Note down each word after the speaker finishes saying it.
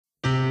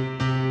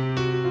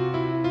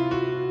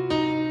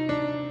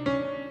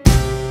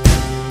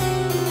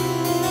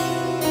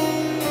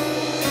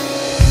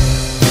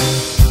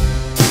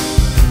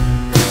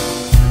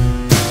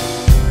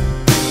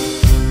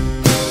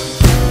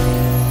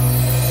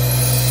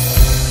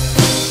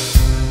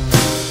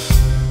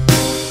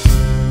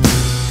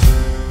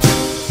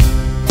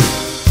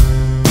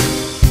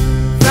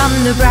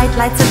the bright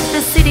lights of the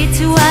city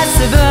to a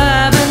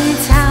suburban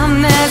town,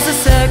 there's a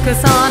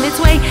circus on its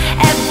way.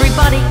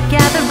 Everybody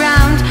gather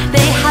round.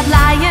 They have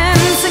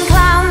lions and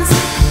clowns,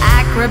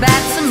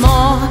 acrobats and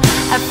more,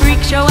 a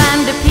freak show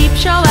and a peep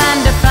show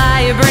and a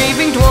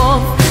fire-breathing dwarf.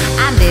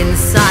 And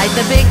inside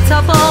the big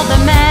top all the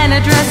men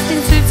are dressed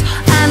in suits,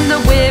 and the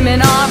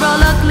women are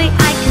all ugly.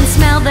 I can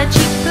smell their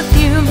cheap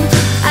perfume.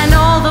 And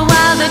all the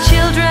while the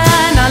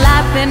children are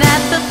laughing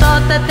at the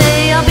thought that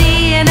they are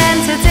being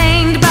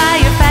entertained by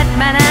a fat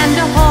man and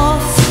a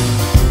horse.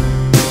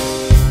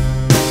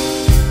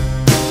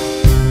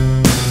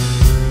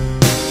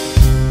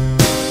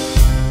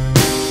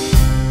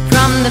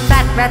 From the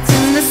fat rats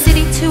in the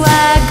city to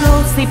our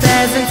ghostly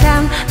bears in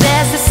town,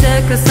 there's a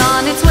circus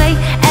on its way.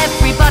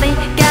 Everybody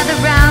gather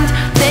round.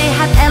 They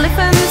have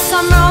elephants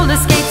on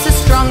roller skates, a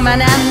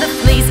strongman and the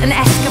fleas, an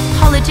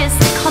escapologist,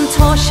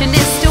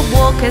 contortionist, a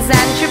walkers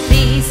and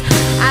trapeze.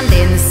 And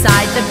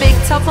inside the big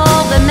top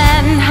all the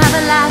men have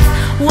a laugh,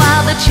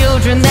 while the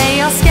children,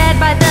 they are scared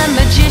by the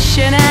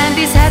magician and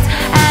his hat.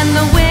 And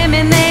the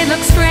women, they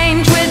look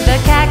strange with a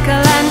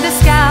cackle and a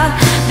scowl.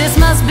 This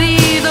must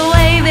be the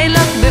way they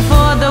look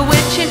before the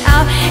witching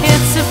hour.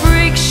 It's a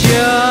freak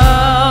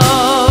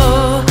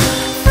show,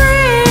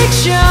 freak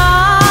show.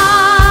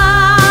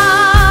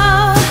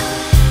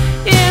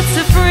 It's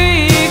a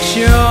freak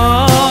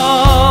show,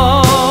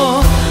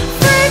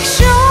 freak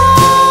show.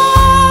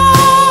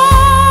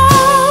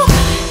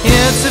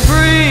 It's a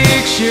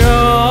freak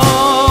show.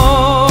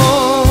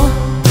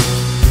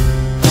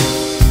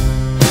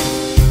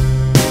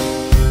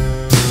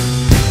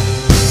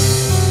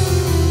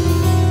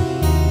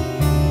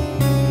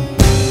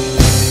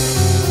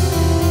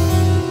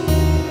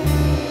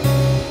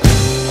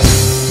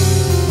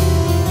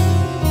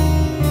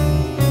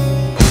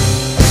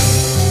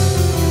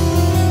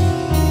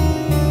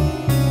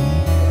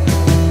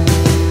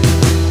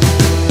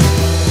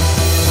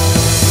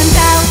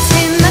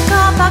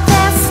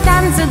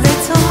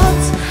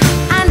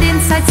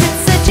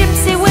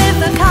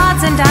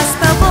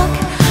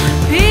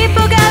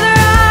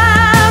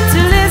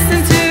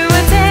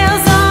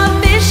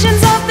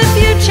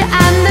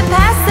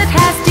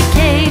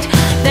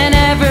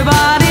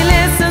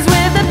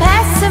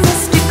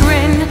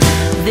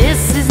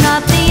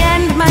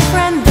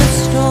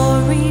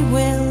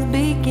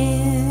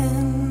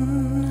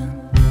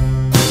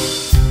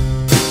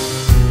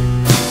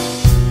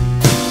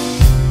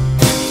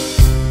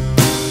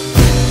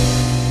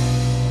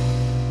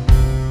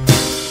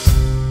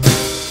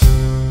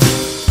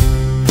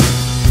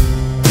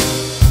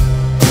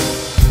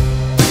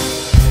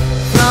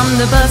 From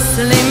the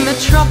bustling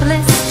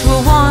metropolis to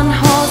a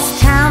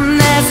one-horse town,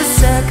 there's a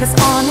circus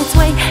on its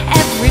way.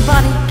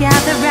 Everybody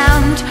gather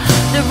round.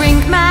 The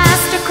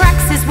ringmaster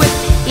cracks his whip,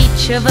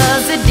 each of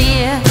us a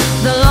deer.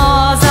 The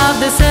laws of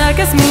the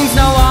circus means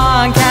no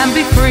one can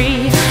be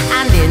free.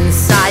 And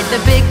inside the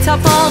big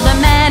top all the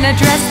men are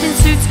dressed in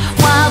suits,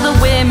 while the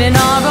women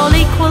are all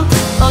equal,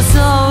 or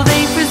so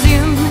they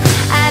presume.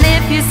 And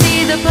if you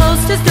see the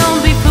posters,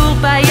 don't be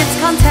fooled by its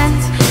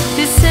content.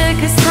 This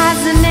circus has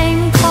a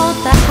name called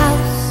the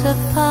House of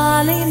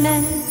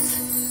Parliament.